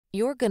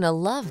You're gonna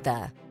love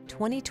the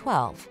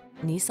 2012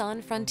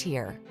 Nissan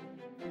Frontier.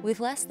 With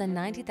less than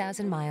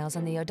 90,000 miles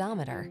on the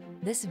odometer,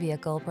 this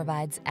vehicle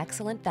provides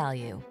excellent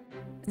value.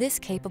 This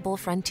capable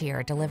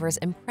Frontier delivers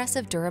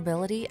impressive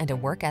durability and a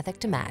work ethic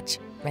to match.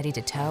 Ready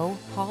to tow,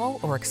 haul,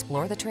 or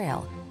explore the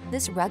trail,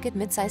 this rugged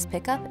midsize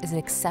pickup is an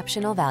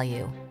exceptional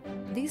value.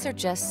 These are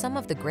just some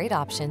of the great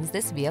options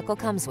this vehicle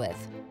comes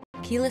with: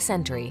 keyless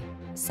entry,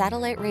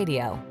 satellite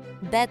radio,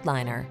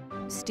 bedliner,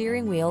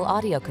 steering wheel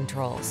audio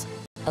controls,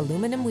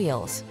 aluminum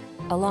wheels,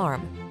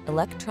 alarm,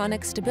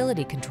 electronic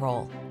stability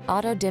control,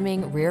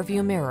 auto-dimming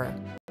rear-view mirror,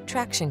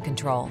 traction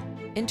control,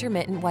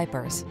 intermittent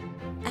wipers.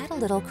 Add a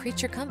little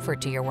creature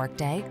comfort to your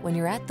workday when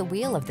you're at the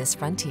wheel of this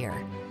Frontier.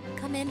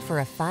 Come in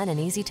for a fun and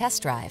easy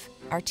test drive.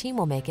 Our team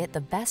will make it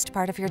the best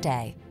part of your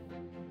day.